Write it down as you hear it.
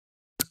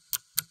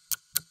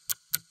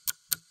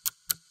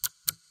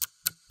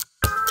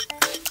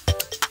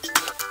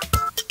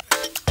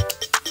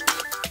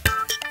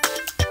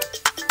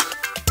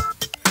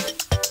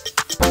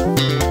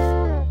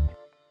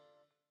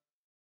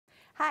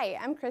Hi,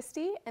 I'm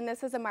Christy, and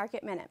this is a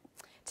Market Minute.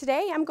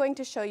 Today I'm going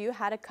to show you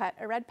how to cut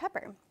a red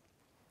pepper.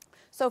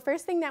 So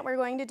first thing that we're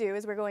going to do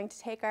is we're going to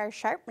take our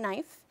sharp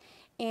knife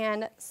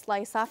and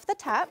slice off the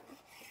top.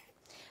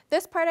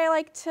 This part I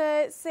like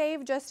to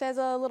save just as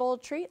a little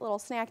treat, little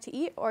snack to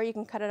eat, or you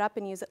can cut it up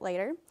and use it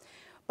later.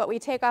 But we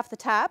take off the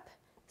top,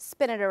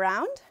 spin it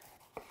around,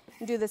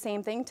 and do the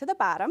same thing to the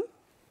bottom.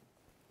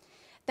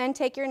 Then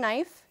take your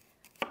knife,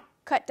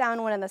 cut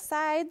down one of the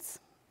sides,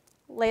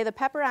 lay the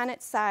pepper on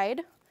its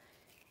side,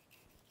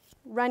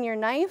 run your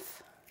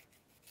knife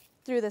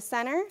through the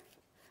center,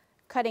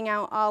 cutting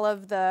out all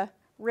of the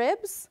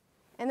ribs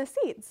and the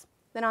seeds.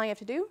 Then all you have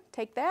to do,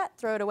 take that,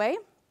 throw it away,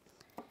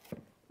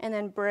 and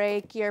then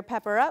break your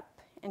pepper up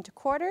into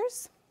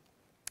quarters.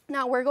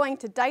 Now we're going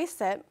to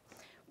dice it,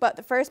 but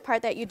the first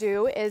part that you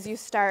do is you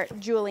start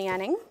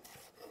julienning.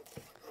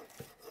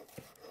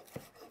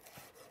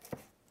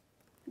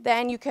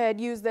 Then you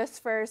could use this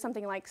for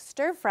something like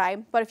stir fry,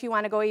 but if you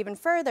want to go even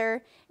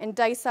further and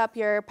dice up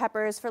your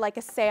peppers for like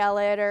a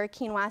salad or a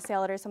quinoa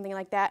salad or something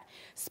like that,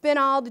 spin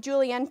all the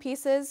julienne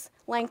pieces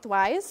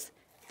lengthwise,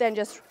 then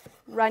just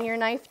run your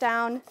knife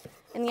down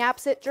in the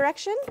opposite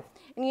direction,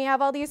 and you have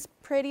all these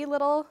pretty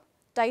little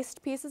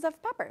diced pieces of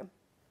pepper.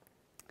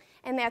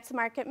 And that's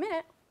Market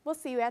Minute. We'll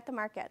see you at the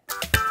market.